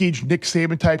vintage Nick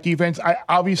Saban type defense.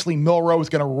 Obviously Milroe is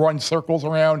going to run circles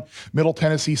around Middle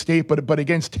Tennessee State, but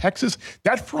against Texas,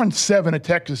 that front 7 of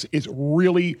Texas is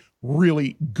really,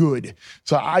 really good.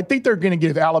 So I think they're going to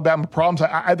give Alabama problems.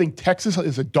 I think Texas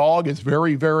as a dog is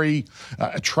very, very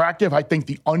attractive. I think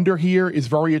the under here is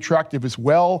very attractive as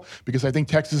well, because I think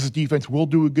Texas's defense will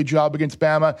do a good job against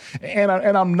Bama. And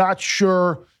I'm not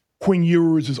sure Quinn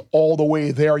Ewers is all the way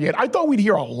there yet. I thought we'd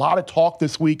hear a lot of talk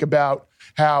this week about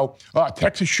how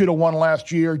Texas should have won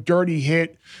last year, dirty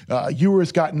hit,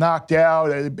 Ewers got knocked out,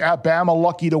 Bama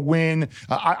lucky to win.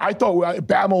 I thought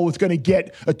Bama was going to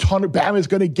get Bama's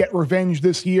going to get revenge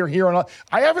this year here and on.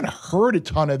 I haven't heard a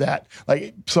ton of that.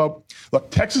 So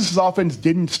look, Texas's offense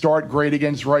didn't start great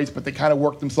against Rice, but they kind of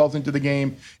worked themselves into the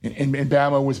game, and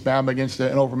Bama was Bama against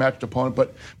an overmatched opponent.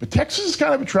 But Texas is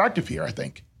kind of attractive here, I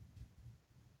think.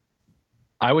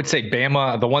 I would say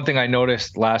Bama, the one thing I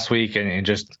noticed last week and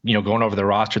just, going over the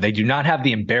roster, they do not have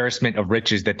the embarrassment of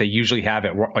riches that they usually have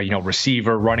at,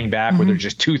 receiver, running back, where they're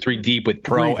just 2-3 deep with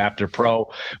pro after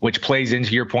pro, which plays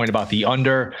into your point about the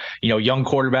under, young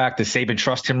quarterback, does Saban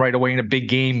trust him right away in a big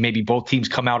game? Maybe both teams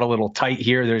come out a little tight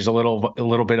here. There's a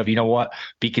little bit of,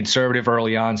 be conservative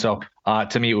early on. So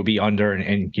to me, it would be under.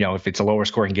 And if it's a lower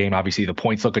scoring game, obviously the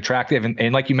points look attractive.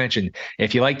 And like you mentioned,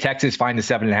 if you like Texas, find the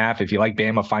 7.5. If you like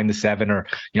Bama, find the 7. Or,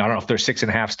 I don't know if there's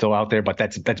 6.5 still out there, but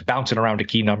that's bouncing around a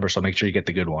key number. So make sure you get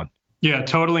the good one. Yeah,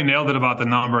 totally nailed it about the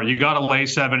number. You got to lay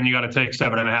 7 and you got to take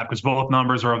 7.5 because both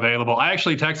numbers are available. I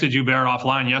actually texted you, Bear,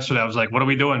 offline yesterday. I was like, what are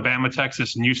we doing? Bama,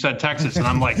 Texas. And you said Texas. And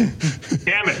I'm like,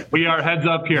 damn it, we are heads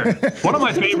up here. One of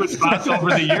my favorite spots over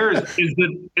the years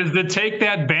is to take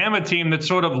that Bama team that's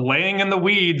sort of laying in the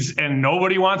weeds and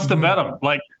nobody wants to bet them.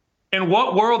 Like, in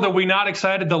what world are we not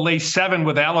excited to lay 7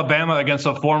 with Alabama against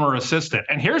a former assistant?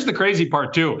 And here's the crazy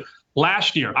part, too.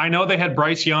 Last year, I know they had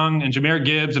Bryce Young and Jahmyr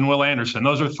Gibbs and Will Anderson.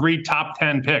 Those are 3 top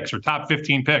 10 picks or top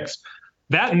 15 picks.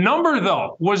 That number,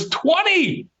 though, was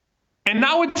 20. And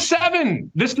now it's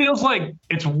 7. This feels like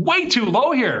it's way too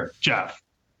low here, Jeff.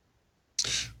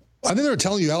 I think they're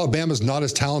telling you Alabama's not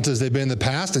as talented as they've been in the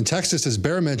past. And Texas, as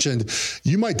Bear mentioned,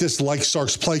 you might dislike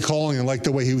Sark's play calling and like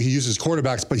the way he uses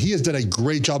quarterbacks, but he has done a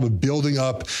great job of building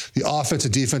up the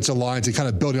offensive defensive lines and kind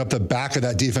of building up the back of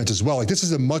that defense as well. Like, this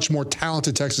is a much more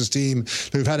talented Texas team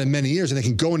that we've had in many years, and they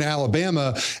can go into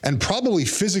Alabama and probably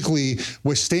physically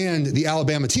withstand the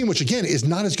Alabama team, which again is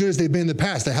not as good as they've been in the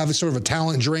past. They have a sort of a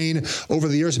talent drain over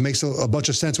the years. It makes a bunch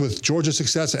of sense with Georgia's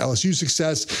success, LSU's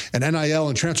success, and NIL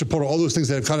and transfer portal, all those things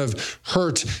that have kind of of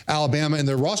hurt Alabama and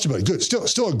their roster, but good.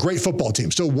 Still a great football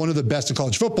team. Still one of the best in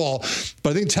college football.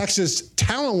 But I think Texas,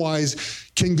 talent-wise,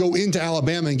 can go into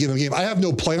Alabama and give them a game. I have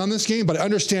no play on this game, but I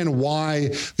understand why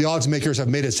the odds makers have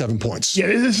made it 7 points. Yeah,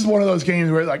 this is one of those games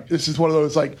where this is one of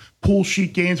those pool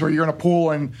sheet games where you're in a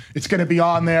pool and it's going to be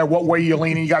on there. What way you're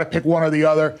leaning, you got to pick one or the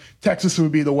other. Texas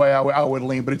would be the way I would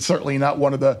lean, but it's certainly not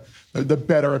one of the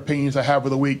better opinions I have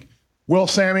of the week. Will,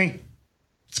 Sammy,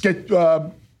 let's get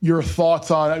your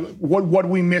thoughts on what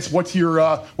we missed. What's your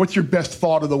best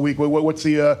thought of the week?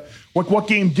 What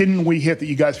game didn't we hit that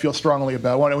you guys feel strongly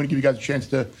about? I want to give you guys a chance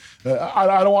to.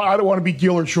 I don't want to be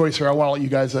dealer choice here. I want to let you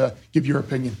guys give your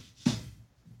opinion.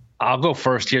 I'll go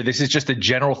first here. This is just a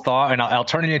general thought, and I'll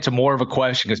turn it into more of a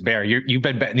question because, Bear, you've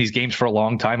been betting these games for a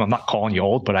long time. I'm not calling you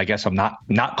old, but I guess I'm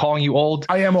not calling you old.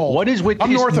 I am old. What is with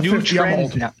I'm this north of new 50, trend? I'm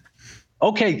old. Now?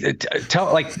 Okay,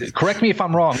 correct me if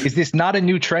I'm wrong. Is this not a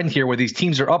new trend here where these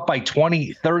teams are up by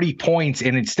 20, 30 points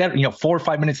and instead, 4 or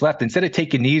 5 minutes left, instead of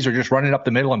taking knees or just running up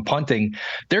the middle and punting,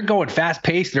 they're going fast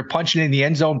paced. They're punching in the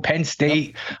end zone. Penn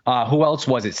State, who else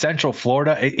was it? Central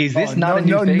Florida. Is this not a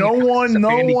new thing? No one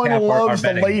loves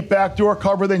the late backdoor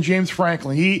cover than James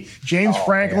Franklin. James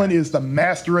Franklin is the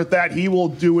master at that. He will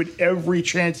do it every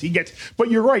chance he gets.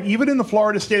 But you're right. Even in the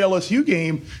Florida State LSU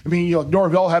game, I mean,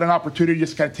 Norvell had an opportunity to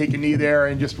just kind of take a knee there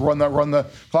and just run the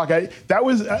clock. I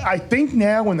think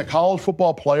now in the college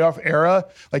football playoff era,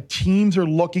 teams are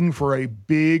looking for a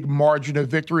big margin of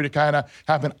victory to kind of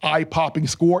have an eye-popping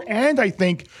score. And I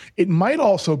think it might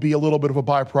also be a little bit of a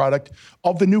byproduct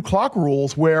of the new clock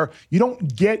rules where you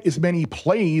don't get as many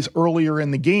plays earlier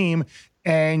in the game.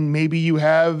 And maybe you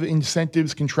have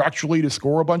incentives contractually to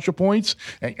score a bunch of points,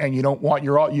 and you don't want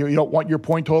your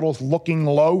point totals looking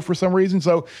low for some reason.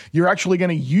 So you're actually going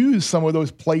to use some of those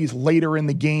plays later in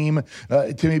the game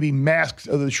to maybe mask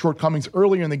the shortcomings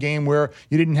earlier in the game where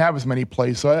you didn't have as many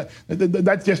plays. So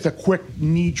that's just a quick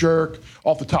knee jerk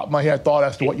off the top of my head thought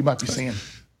as to what you might be seeing.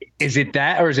 Is it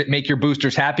that, or is it make your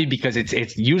boosters happy because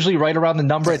it's usually right around the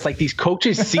number? It's like these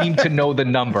coaches seem to know the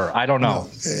number. I don't know.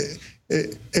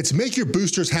 It's make your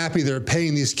boosters happy. They're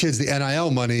paying these kids the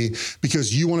NIL money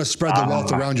because you want to spread the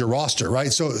wealth around your roster,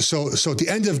 right? So at the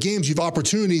end of games, you have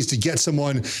opportunities to get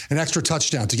someone an extra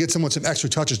touchdown, to get someone some extra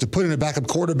touches, to put in a backup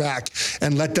quarterback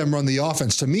and let them run the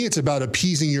offense. To me, it's about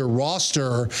appeasing your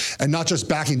roster and not just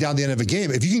backing down the end of a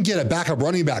game. If you can get a backup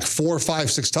running back 4, 5,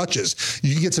 6 touches,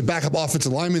 you can get some backup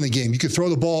offensive linemen in the game. You could throw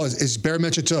the ball, as Bear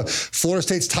mentioned, to Florida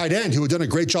State's tight end who had done a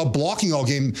great job blocking all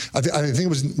game. I think it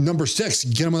was number 6.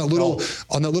 Get him on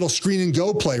that little screen and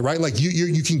go play, right?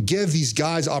 You can give these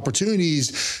guys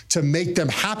opportunities to make them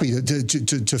happy,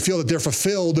 to feel that they're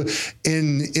fulfilled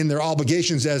in their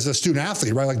obligations as a student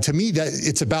athlete, right? To me, that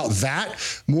it's about that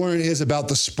more than it is about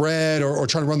the spread or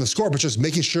trying to run the score, but just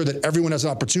making sure that everyone has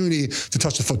an opportunity to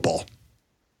touch the football.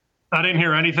 I didn't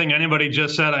hear anything anybody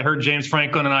just said. I heard James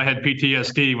Franklin and I had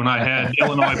PTSD when I had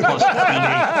Illinois plus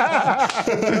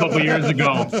 28 a couple years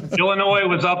ago. Illinois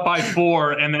was up by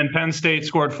 4, and then Penn State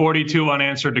scored 42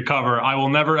 unanswered to cover. I will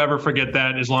never, ever forget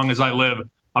that as long as I live.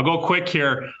 I'll go quick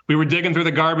here. We were digging through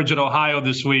the garbage at Ohio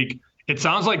this week. It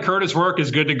sounds like Curtis Work is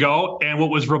good to go, and what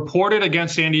was reported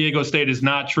against San Diego State is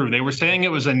not true. They were saying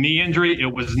it was a knee injury.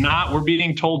 It was not. We're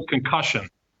being told concussion.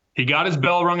 He got his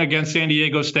bell rung against San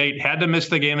Diego State, had to miss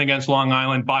the game against Long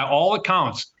Island. By all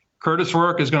accounts, Curtis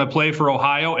Work is going to play for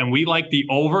Ohio, and we like the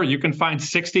over. You can find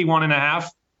 61.5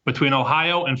 between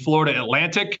Ohio and Florida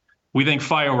Atlantic. We think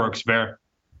fireworks, Bear.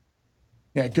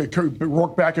 Yeah,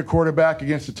 Rourke back at quarterback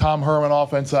against the Tom Herman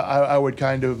offense. I would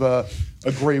kind of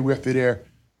agree with it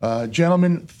there.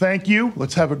 Gentlemen, thank you.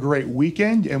 Let's have a great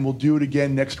weekend, and we'll do it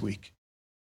again next week.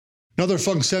 Another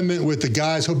fun segment with the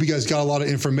guys. Hope you guys got a lot of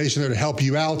information there to help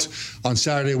you out on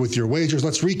Saturday with your wagers.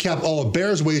 Let's recap all of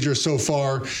Bears' wagers so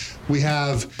far. We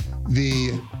have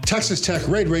the Texas Tech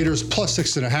Raiders plus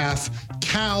 6.5,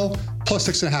 Cal plus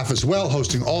 6.5 as well,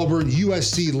 hosting Auburn.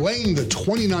 USC laying the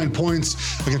 29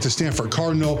 points against the Stanford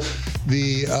Cardinal.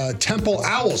 The Temple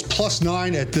Owls plus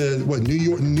 9 at the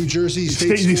New Jersey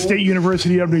State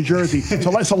University of New Jersey.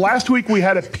 So last week we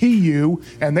had a PU,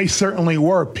 and they certainly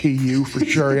were PU for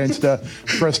sure against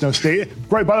Fresno State.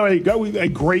 Right. By the way, got a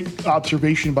great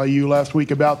observation by you last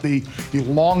week about the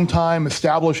longtime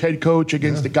established head coach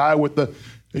against the guy with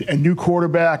a new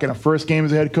quarterback and a first game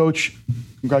as a head coach.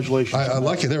 Congratulations. I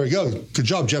like it. There we go. Good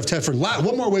job, Jeff Tedford.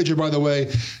 One more wager, by the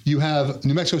way. You have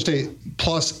New Mexico State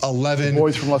plus 11.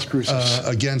 Boys from Las Cruces.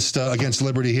 Against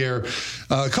Liberty here.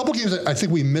 A couple games I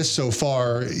think we missed so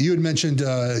far. You had mentioned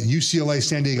UCLA,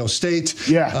 San Diego State.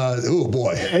 Yeah. Oh,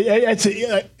 boy.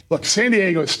 Look, San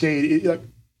Diego State,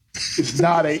 is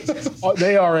not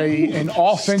they are an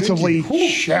offensively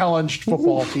challenged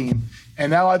football team. And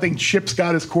now I think Chip's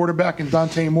got his quarterback in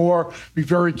Dante Moore. Be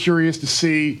very curious to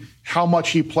see how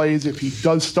much he plays if he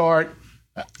does start.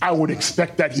 I would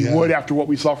expect that he would after what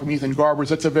we saw from Ethan Garbers.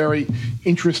 That's a very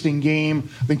interesting game.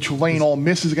 I think Tulane Ole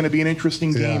Miss is going to be an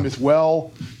interesting game as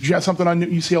well. Did you have something on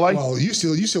UCLA? Well,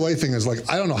 UCLA thing is like,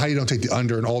 I don't know how you don't take the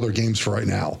under in all their games for right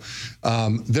now.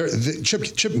 Chip,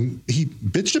 he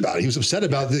bitched about it. He was upset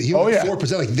about it. He only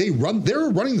 4%. Like they're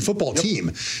running the football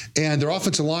team, and their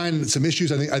offensive line some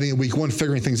issues. I think in week one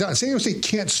figuring things out. San Diego State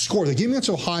can't score. The game against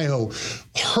Ohio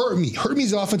hurt me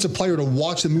as an offensive player to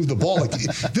watch them move the ball. Like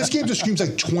this game just screams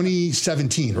like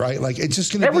 2017, right? Like it's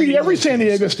just going to be every San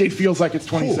Diego State feels like it's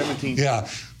 2017. Yeah.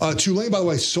 Tulane, by the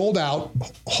way, sold out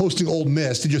hosting Ole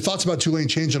Miss. Did your thoughts about Tulane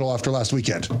change at all after last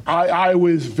weekend? I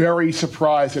was very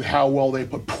surprised at how well they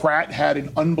put. Pratt had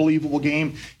an unbelievable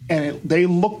game, and they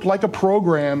looked like a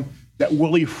program that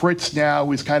Willie Fritz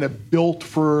now is kind of built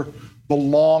for the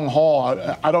long haul.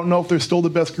 I don't know if they're still the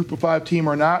best Group of 5 team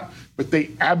or not, but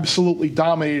they absolutely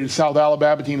dominated a South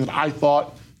Alabama team that I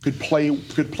thought could play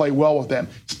well with them.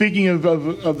 Speaking of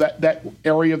that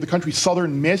area of the country,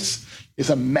 Southern Miss is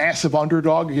a massive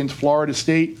underdog against Florida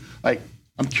State. Like,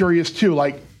 I'm curious too,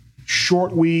 like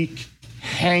short week,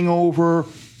 hangover,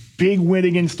 big win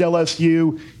against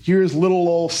LSU. Here's little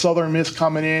old Southern Miss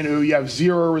coming in who you have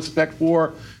zero respect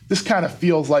for. This kind of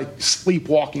feels like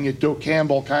sleepwalking at Doak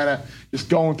Campbell, kind of just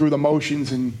going through the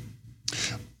motions, and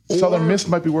Southern Miss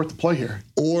might be worth the play here.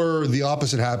 Or the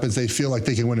opposite happens. They feel like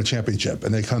they can win a championship,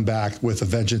 and they come back with a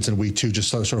vengeance in week 2. Just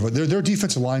sort of their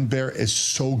defensive line, Bear, is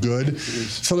so good.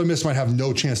 Southern Miss might have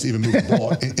no chance to even move the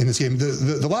ball in this game.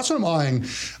 The last one I'm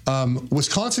eyeing,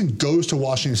 Wisconsin goes to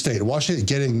Washington State. Washington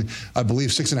getting, I believe,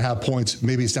 6.5 points.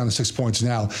 Maybe it's down to 6 points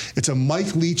now. It's a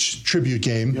Mike Leach tribute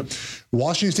game. Yep.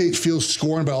 Washington State feels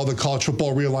scorned by all the college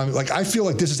football realignment. Like, I feel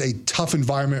like this is a tough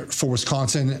environment for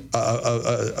Wisconsin.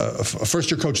 A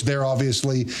first-year coach there,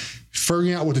 obviously,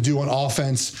 figuring out what to do on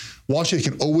offense.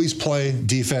 Washington can always play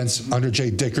defense under Jay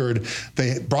Dickard.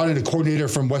 They brought in a coordinator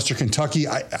from Western Kentucky.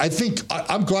 I think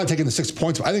I'm glad taking the 6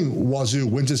 points. I think Wazoo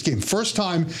wins this game. First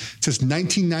time since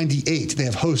 1998 they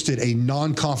have hosted a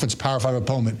non-conference Power 5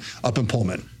 opponent up in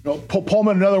Pullman.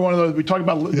 Pullman, another one of those. We talked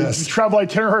about the travel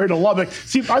itinerary to Lubbock.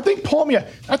 See, I think Pullman,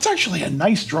 that's actually a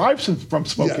nice drive from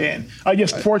Spokane. Yeah. I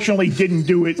just fortunately didn't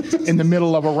do it in the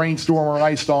middle of a rainstorm or an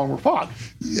ice storm or fog.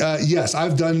 Yes,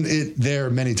 I've done it there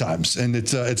many times, and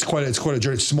it's quite a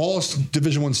journey. Smallest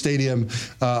Division I stadium,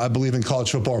 I believe, in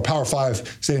college football, or Power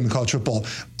 5 stadium in college football.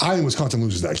 I think Wisconsin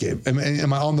loses that game.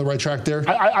 Am I on the right track there?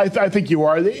 I think you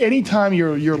are. Anytime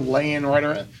you're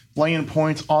laying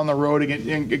points on the road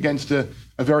against a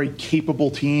very capable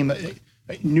team,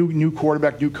 new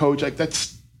quarterback, new coach, like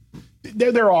that's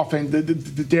their offense.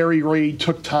 The Derry raid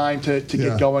took time to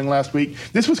get going last week.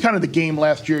 This was kind of the game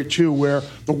last year too, where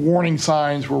the warning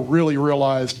signs were really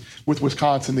realized with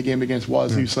Wisconsin, the game against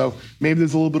Wazoo. So maybe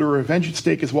there's a little bit of revenge at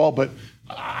stake as well, but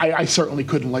I certainly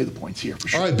couldn't lay the points here for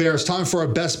sure. All right, Bears, time for our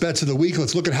best bets of the week.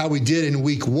 Let's look at how we did in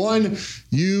week 1.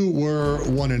 You were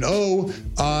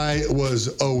 1-0. I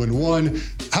was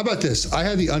 0-1. How about this? I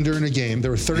had the under in a game.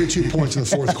 There were 32 points in the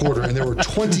fourth quarter, and there were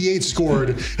 28 scored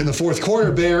in the fourth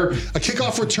quarter, Bear. A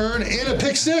kickoff return and a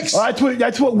pick 6. Well,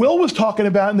 that's what Will was talking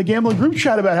about in the gambling group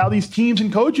chat, about how these teams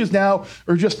and coaches now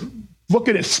are just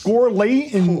looking at score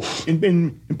late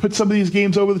and put some of these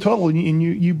games over the total. And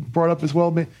you brought up as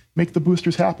well, make the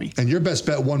boosters happy. And your best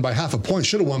bet won by half a point.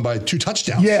 Should have won by 2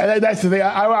 touchdowns. Yeah, that's the thing.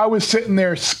 I was sitting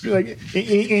there like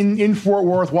in Fort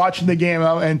Worth watching the game,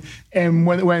 and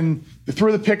when they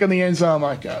threw the pick in the end zone, I'm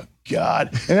like, oh,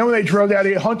 God. And then when they drove that,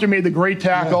 Hunter made the great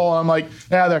tackle. I'm like,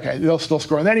 they're okay. They'll still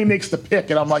score. And then he makes the pick,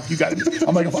 and I'm like, you got it.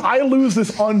 I'm like, if I lose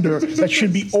this under, that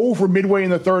should be over midway in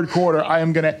the third quarter, I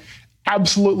am going to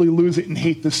absolutely lose it and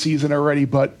hate this season already.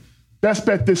 But best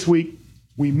bet this week,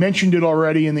 we mentioned it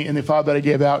already in the file that I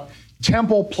gave out.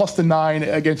 Temple plus the 9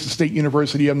 against the State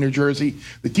University of New Jersey.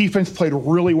 The defense played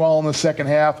really well in the second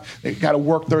half. They got to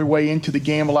work their way into the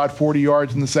game, allowed 40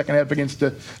 yards in the second half against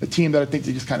a team that I think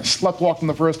they just kind of sleptwalked in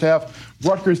the first half.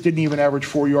 Rutgers didn't even average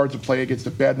 4 yards of play against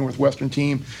a bad Northwestern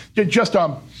team. Just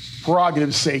on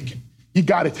prerogative's sake, you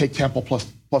got to take Temple plus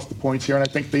the points here, and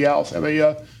I think the Owls have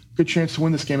a good chance to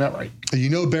win this game outright. You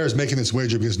know Bear's making this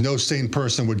wager because no sane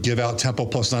person would give out Temple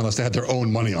plus 9 unless they had their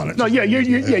own money on it. No,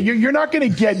 you're not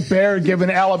going to get Bear giving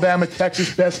Alabama,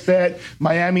 Texas best bet,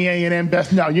 Miami A&M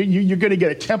best. No, you're going to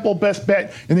get a Temple best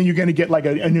bet, and then you're going to get like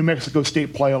a New Mexico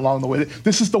State play along the way.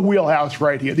 This is the wheelhouse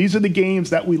right here. These are the games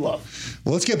that we love.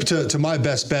 Well, let's get to my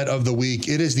best bet of the week.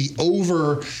 It is the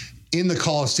over in the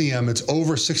Coliseum. It's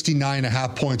over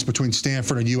 69.5 points between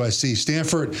Stanford and USC.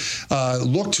 Stanford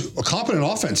looked a competent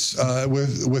offense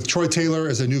with Troy Taylor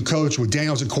as a new coach, with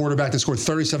Daniels at quarterback. They scored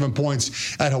 37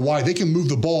 points at Hawaii. They can move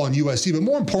the ball on USC, but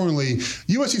more importantly,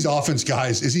 USC's offense,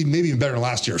 guys, is maybe even better than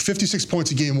last year. 56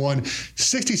 points in game 1,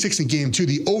 66 in game 2.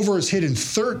 The over is hit in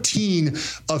 13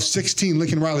 of 16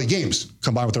 Lincoln Riley games,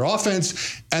 combined with their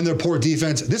offense and their poor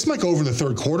defense. This might go over in the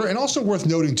third quarter. And also worth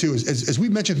noting, too, as we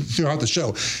mentioned throughout the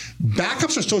show,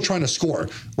 backups are still trying to score.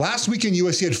 Last weekend,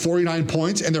 USC had 49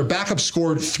 points, and their backups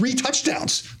scored 3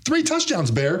 touchdowns. 3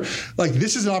 touchdowns, Bear. Like,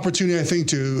 this is an opportunity, I think,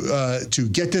 to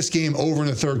get this game over in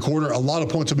the third quarter. A lot of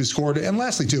points will be scored. And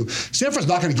lastly, too, Stanford's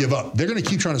not going to give up. They're going to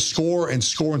keep trying to score and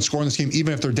score and score in this game,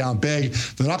 even if they're down big.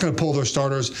 They're not going to pull their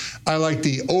starters. I like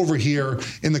the over here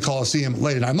in the Coliseum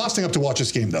late at night. I'm not staying up to watch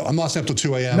this game, though. I'm not staying up till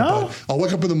 2 a.m., but I'll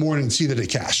wake up in the morning and see that it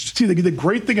cashed. See, the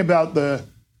great thing about the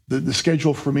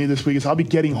schedule for me this week is I'll be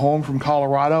getting home from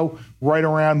Colorado right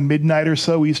around midnight or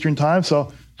so Eastern time.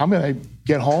 So I'm going to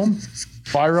get home,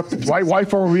 fire up the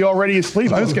wife will be already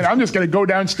asleep. I'm just going to go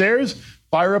downstairs,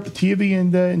 fire up the TV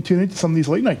and tune into some of these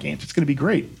late night games. It's going to be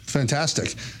great.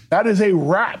 Fantastic. That is a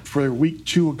wrap for week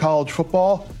 2 of college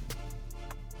football.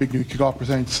 Big New Kickoff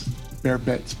presents Bear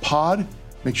Bets Pod.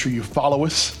 Make sure you follow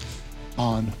us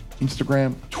on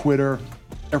Instagram, Twitter,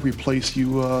 every place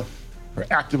you are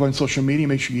active on social media.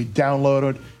 Make sure you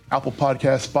download it. Apple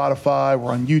Podcasts, Spotify.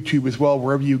 We're on YouTube as well,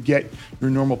 wherever you get your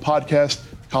normal podcast.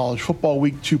 College Football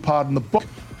Week 2 pod in the book.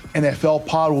 NFL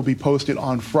pod will be posted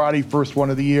on Friday, first one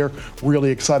of the year. Really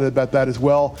excited about that as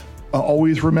well.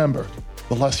 Always remember,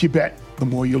 the less you bet, the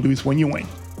more you lose when you win.